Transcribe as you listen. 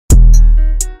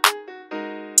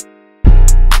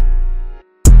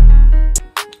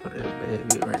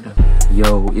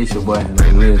Yo, it's your boy,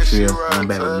 Real Trill. I'm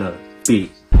back with another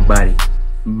big body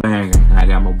banger, and I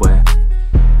got my boy.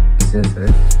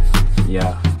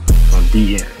 Yeah, from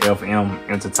DFM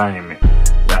Entertainment.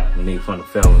 Yeah, the nigga from the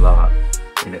film vlog,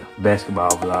 and the basketball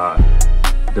vlog,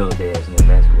 Dub Dash and the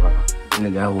basketball.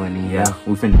 Nigga, I went in. Yeah,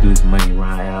 we finna do this money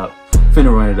run out.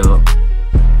 Finna run it up.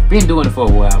 Been doing it for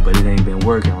a while, but it ain't been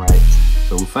working right.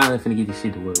 So we finally finna get this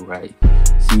shit to work right.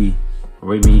 See,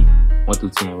 rate me 1 through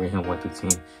 10, rate him 1 through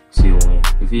 10. See who win.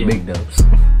 If you big dubs.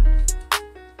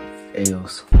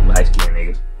 L's. Light skin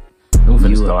niggas. We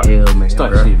finna start. L, man,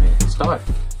 start shit, man. Start.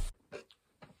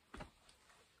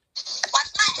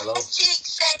 Hello? Can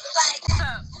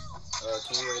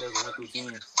you rate us 1 through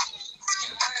 10?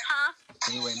 Huh?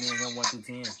 Can you rate me and him 1 through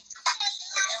 10? I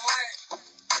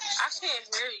can't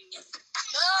hear you.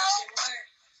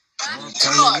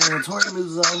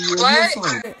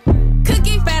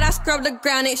 Cookie fat, I scrub the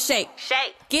ground and shake.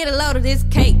 Get a load of this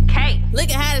cake. Look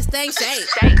at how this thing shake.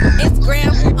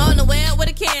 Instagram on the web with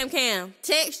a cam.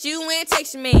 Text you and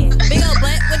text your man. Big old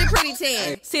black with a pretty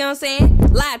tan. See what I'm saying?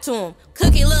 Lie to him.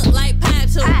 Cookie look like pie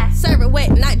to him. Serve it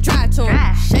wet, not dry to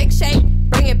him. Shake,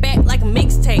 bring it back like a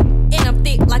mixtape. And I'm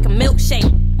thick like a milkshake.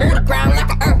 Move the ground like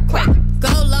an earthquake.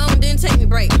 Go long, then take me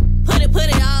break. Put it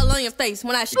all on your face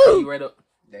when I shoot you right up.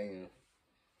 Damn.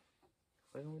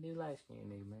 What's with this light skin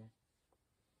nigga, man?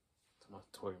 It's my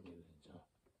twerk music, John.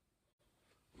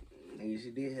 Nigga,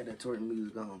 she did have that twerk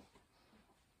music on.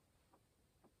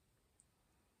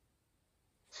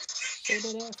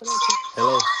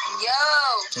 Hello? Yo!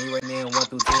 Can you rate me 1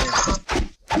 through 10?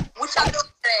 What y'all doing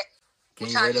today? Can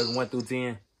you rate us 1 through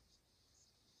 10?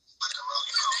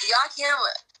 Y'all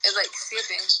camera is like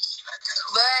sipping.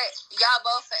 But y'all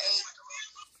both for 8.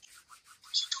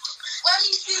 Let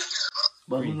me see.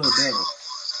 But who look better?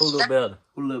 Who look better?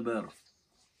 Who look better?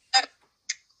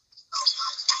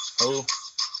 Who?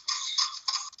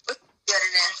 What's better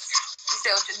than?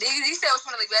 You said which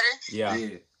one look better? Yeah.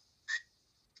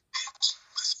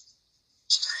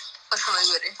 Which one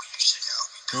look better?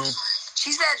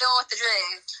 She said the one with the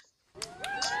dreads.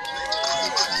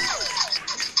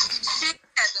 She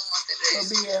said the one with the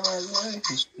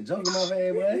dreads. Joking my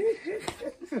face,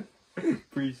 boy.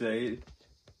 Appreciate it.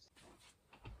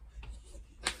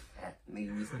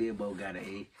 Nigga, we still both got an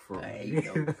 8. From an 8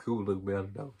 though. Who look better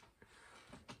though?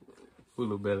 Who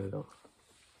look better though?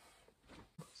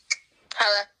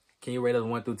 Hello. Can you rate us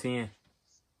 1 through 10?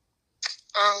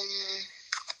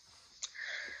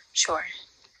 Sure.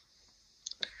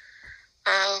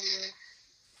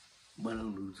 But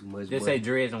don't do too much. Just say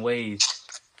dreads and waves.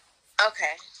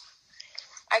 Okay.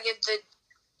 I give the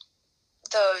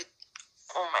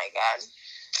oh my god.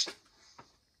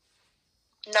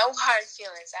 No hard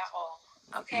feelings at all.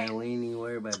 Okay. Man, we ain't even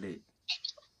worry about that.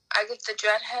 I give the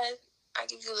dreadhead. I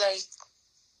give you like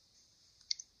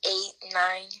 8,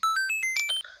 9.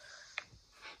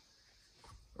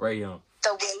 Right on.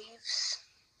 The waves,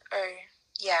 I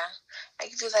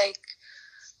give you like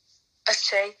a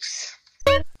 6.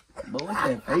 But what's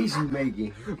that face you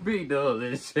making? Big dog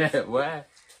in the chat. Why?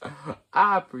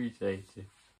 I appreciate you.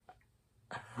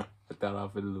 I thought I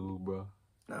for the lose, bro.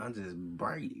 Nah, I'm just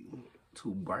bright.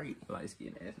 Too bright. Light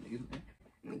skin ass niggas, man.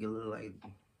 Nigga look like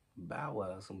Bow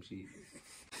Wow or some shit.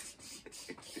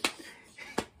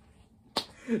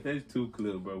 That's too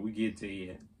clear, bro. We get to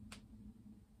you.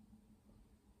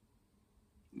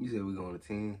 You said we going to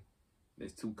 10?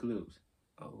 That's 2 clips.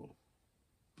 Oh.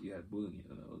 You got boogie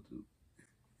on those 2.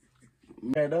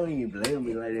 Man, don't even blame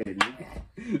me like that, nigga.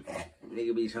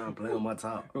 Nigga be trying to play on my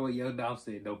top. Bro, your dog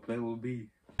said don't play with me.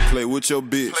 Play with your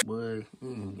bitch. Boy,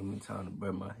 you ain't give me time to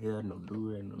burn my hair, no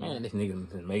do it, no. Man, this nigga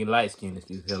been making light skin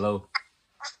excuse. Hello.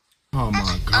 Oh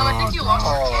my god. I think you are.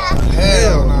 Oh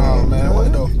hell no, man. What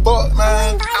the fuck,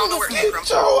 man? I don't know where it came from.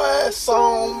 Get your ass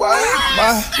on, boy.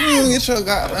 Bye. You get your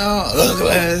goddamn ugly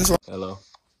ass on. Hello.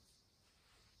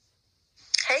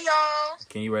 Hey y'all.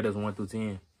 Can you rate us 1 through 10?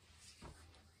 10.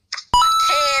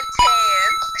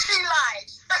 She lied.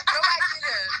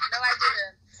 No,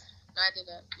 I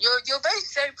didn't. Your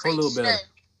baby's very pretty. Who look better?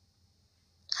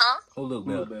 Huh? Who look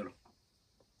better? The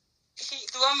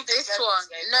one with this one.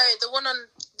 No, the one on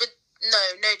with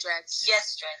no dreads.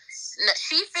 Yes, dreads. No,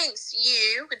 she thinks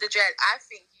you with the dread. I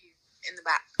think you in the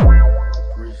back.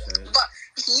 Appreciate it. But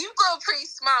you got a pretty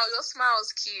smile. Your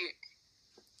smile's cute.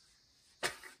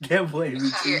 That boy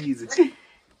be cheesy.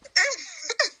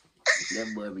 That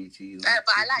boy be cheesy. But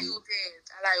I like your beard.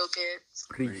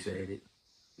 Appreciate it.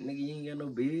 Nigga, you ain't got no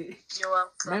beard. You're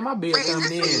welcome. Man, my beard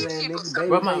coming in. Nigga,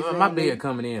 Bro, my beard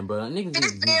coming in, bro. Niggas This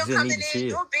just beard need coming to in. chill.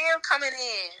 Your beard coming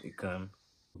in. It come.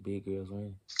 Big girls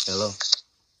win. Hello.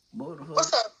 Boy, the fuck?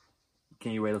 What's up?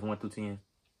 Can you rate us 1 through 10?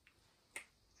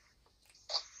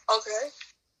 Okay.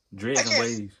 Dreads and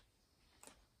waves.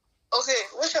 Okay,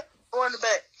 what's your one in the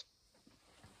back?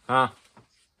 Huh?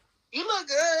 You look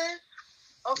good.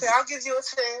 Okay, I'll give you a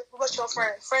 10. What's your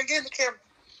friend? Friend, get in the camera.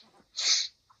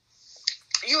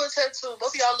 You a 10 too.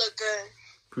 Both of y'all look good.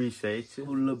 Appreciate you.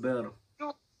 Who look better?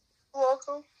 You're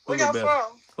welcome. Who Where y'all look better?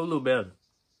 from? Who look better?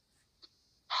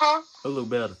 Huh? Who look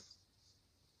better?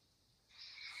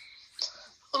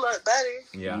 Who look better?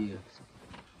 Yeah.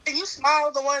 Can you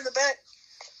smile, the one in the back?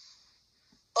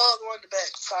 Oh, the one in the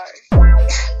back. Sorry.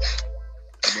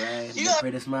 Boy, you got a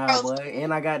pretty smile, boy.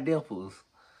 And I got dimples.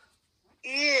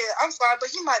 Yeah, I'm sorry, but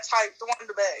he might type the one in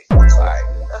the back. I'm sorry.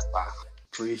 That's fine.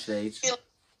 Appreciate you.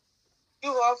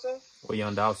 You welcome. Well,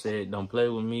 young dog said, don't play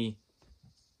with me.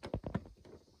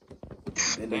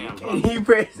 Damn, can't even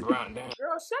press it. Ground down.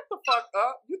 Girl, shut the fuck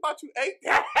up. You thought you ate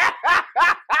that?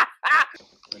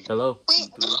 Hello?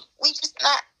 We just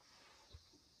not.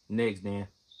 Next, then.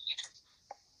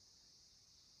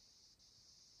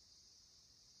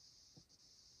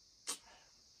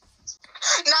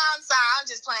 No, I'm sorry. I'm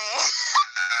just playing.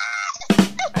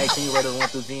 Hey, can you rate us 1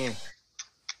 through 10?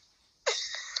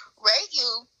 Rate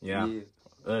you. Yeah.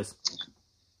 Us.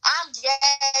 I'm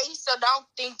gay, so don't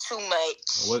think too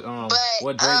much.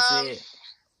 What Drake said?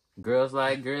 Girls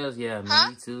like girls, yeah, Huh?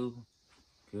 me too.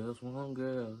 Girls want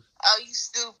girls. Oh, you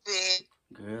stupid.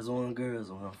 Girls want girls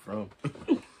where I'm from.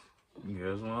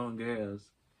 Girls want girls.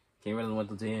 Can you rate us 1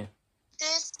 through 10?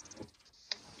 This.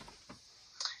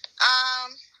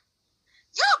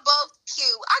 Y'all both cute.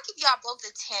 I'll give y'all both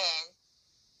a 10.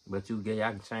 But you gay,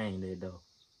 I can change that though.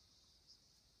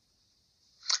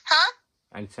 Huh?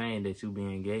 I can change that you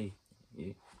being gay.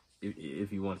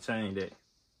 If you want to change that.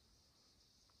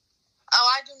 Oh,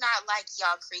 I do not like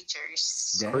y'all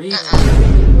creatures.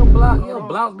 You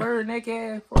block bird neck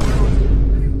ass.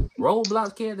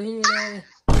 Roadblocks carry the head ass.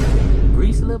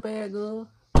 Grease lip ass girl.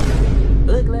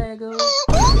 Ugly ass girl.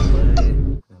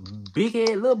 Big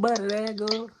head little butt ass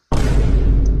girl.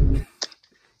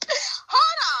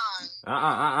 Hold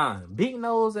on. Big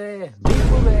nose ass. Big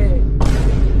booger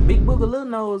ass. Big booger little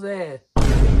nose ass.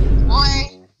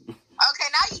 Boy. Okay,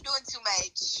 now you doing too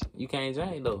much. You can't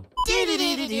change though.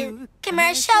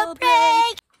 Commercial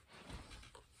break.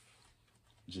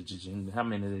 How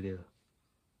many is there?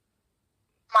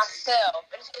 Myself.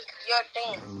 It's your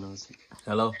thing.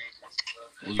 Hello?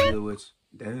 What's good with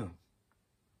you? Damn.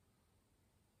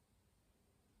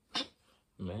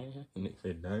 Man, Nick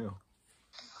said damn.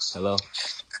 Hello?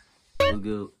 What's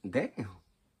good? Damn.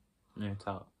 Man,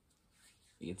 talk.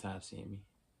 You get tired of seeing me.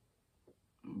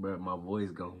 Bro, my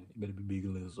voice gone. You better be big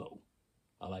Lizzo.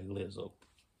 I like Lizzo.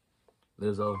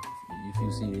 Lizzo, if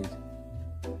you see this,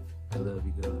 I love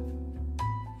you, girl.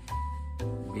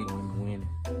 Big women winning.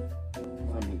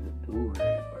 I need to do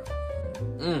that, bro.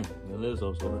 The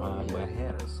Lizzo so fine, I boy.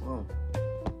 had a song.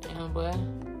 Damn, boy.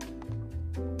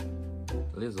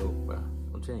 Lizzo, bro.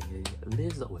 I'm telling you,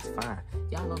 Lizzo is fine.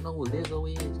 Y'all don't know who Lizzo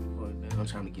is? Oh, man, I'm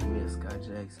trying to get me a Scott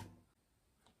Jackson.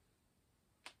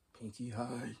 Pinky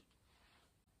high.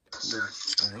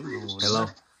 Hello.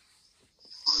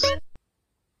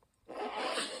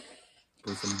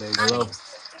 Put some baby. Hello.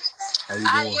 How you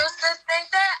I doing? used to think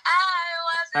that I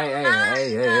was.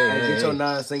 Hey, Get your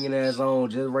non-singing ass on.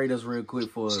 Just rate us real quick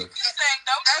for us. But I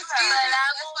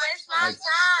will waste my time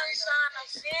trying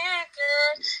to feel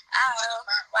good. Oh,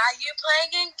 why you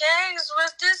playing games?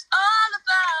 What's this all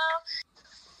about?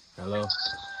 Hello.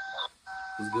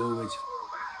 What's good with you?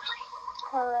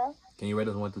 Hello. Can you rate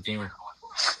us 1 through 10?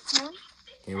 Can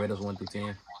you rate us 1 through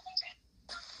 10?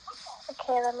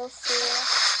 Okay, let me see.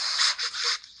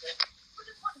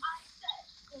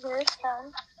 Your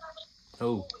son.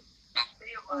 Who?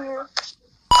 You.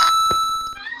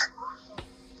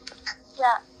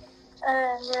 Yeah.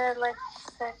 You're like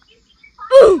 6.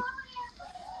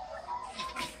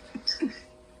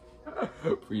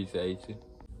 Appreciate you.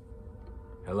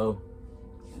 Hello.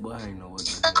 Boy, I ain't know what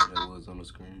the hell that was on the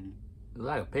screen. It's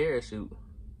like a parachute.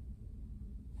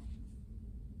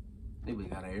 They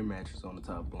got an air mattress on the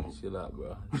top bunk. Chill out,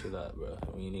 bro. Chill out, bro.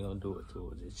 We ain't gonna do it to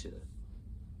her. Just chill out.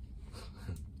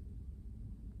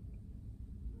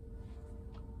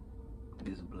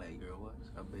 This is a black girl. What?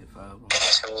 I bet 5 on.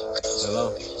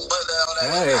 Hello.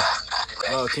 Hey.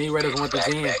 Oh, can you rate us 1 through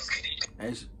 10?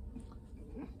 Hey,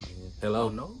 Hello.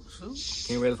 no, shoot.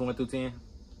 Can you rate us 1 through 10?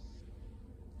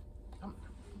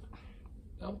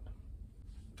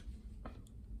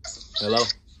 Hello.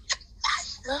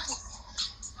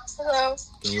 Hello.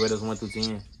 Can you rate us 1 through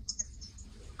 10?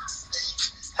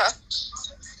 Huh?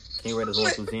 Can you rate us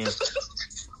 1 through 10? I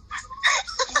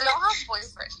don't have a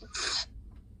boyfriend.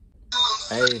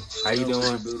 Hey, how you doing?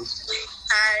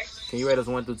 Hi. Can you rate us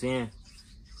 1 through 10?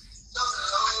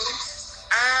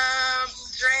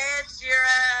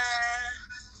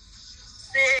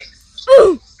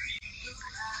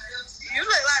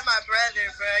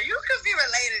 would be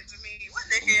related to me. What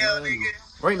the hell, nigga?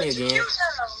 Rate me again.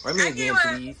 Rate me again,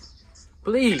 please.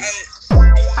 Please. 8.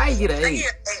 How you get an 8?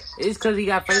 It's because he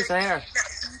got facial hair. Wait,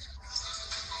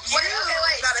 smile.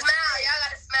 Y'all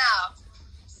gotta smile.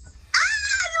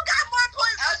 You got more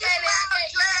points. Okay,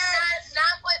 that's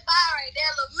 9.5 right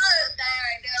there. Look thing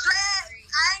right there.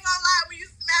 I ain't gonna lie. When you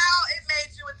smile, it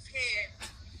made you a 10.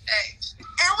 Hey.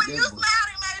 And when you smiled,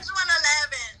 it made you an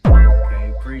 11.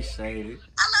 Okay, appreciate it.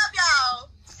 I love y'all.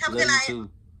 Have a good night. Too.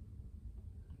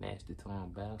 Nasty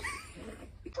tongue, bad.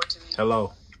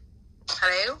 Hello.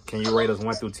 Hello? Can you rate us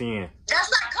 1 through 10? That's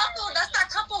not couple. That's not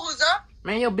couple who's up.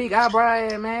 Man, your big eyebrow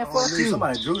ass, man. Fuck you.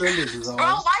 Somebody drew them bitches on. Bro,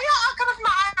 why y'all all coming from my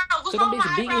eyebrows? What's So wrong them with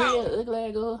my bitches big eyebrows? head, ugly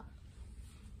ass girl.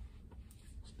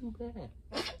 It's too bad.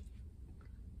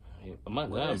 Hey,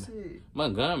 Montgomery.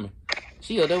 Montgomery.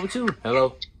 She up there with you.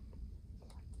 Hello.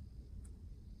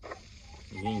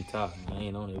 You ain't talking. I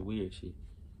ain't on that weird shit.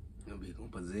 You'll be gonna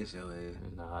possess your ass.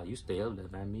 Nah, you stay up there,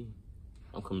 not me.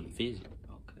 I'm coming to visit.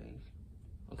 Okay.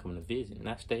 I'm coming to visit,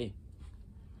 not stay.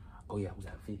 Oh yeah, we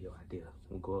got a video idea.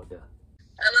 We'll go up there.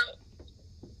 Hello?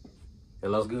 What's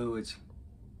Hello? good with you?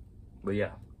 But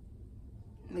yeah.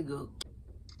 Nigga.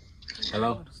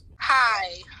 Hello?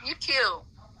 Hi. You cute.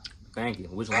 Thank you.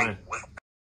 Which one?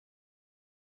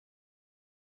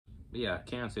 But yeah,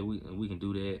 Cam said we can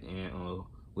do that, and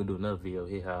we'll do another video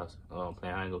at his house.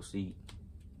 Playing hide and go seek.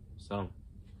 So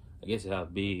I guess it's how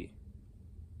big.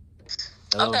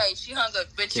 Hello? Okay, she hung up,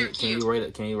 but you're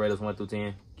cute. Can you rate us 1 through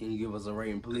 10? Can you give us a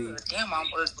rating, please? Damn, I'm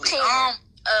ugly. 10.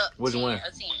 Which 10, one?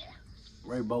 A 10.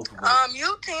 Rate both of us.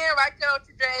 You 10 right there with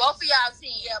your dreads. Both of y'all 10.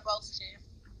 Yeah, both 10.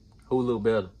 Who a little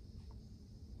better?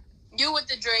 You with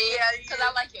the dreads. Yeah, because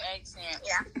I like your accent.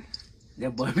 Yeah.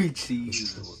 That boy be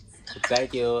cheese.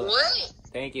 Thank you. What?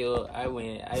 Thank you. I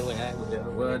went.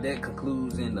 Well, that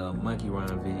concludes in the monkey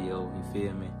run video. You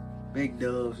feel me? Big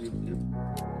doves.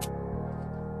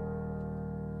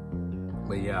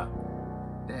 But yeah,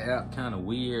 that app kind of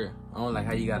weird. I don't like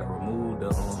how you gotta remove the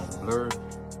blur.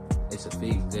 It's a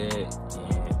fix that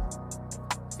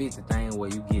and fix the thing where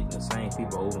you get the same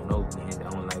people over and over again. I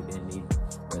don't like that neither.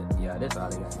 But yeah, that's all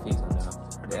they got to fix on now.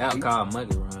 The app called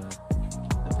Monkey Run.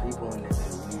 The people in there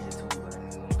they weird too, but I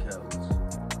ain't gonna count with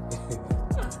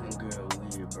you. Them girls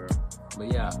weird, bro. But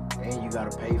yeah, and you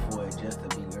gotta pay for it just to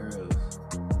be girls.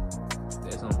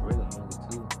 that's on regular movie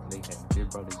too. They have Big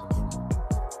Brothers and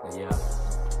but yeah,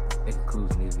 that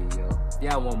concludes this video. If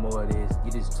y'all want more of this,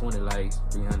 get this 20 likes,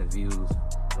 300 views,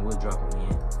 and we'll drop them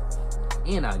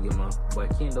in. And I'll get my boy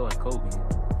Kendo and Kobe in.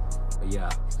 But yeah,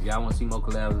 if y'all want to see more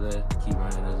collabs, keep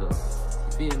running us up.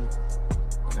 You feel me?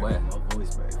 But my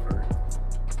voice back first.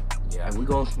 yeah, And we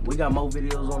got more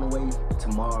videos on the way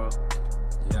tomorrow.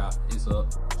 Yeah, it's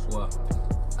up. Swear.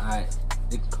 Alright,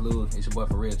 this concludes. It's your boy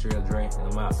For Real Trail Dre,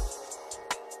 and I'm out.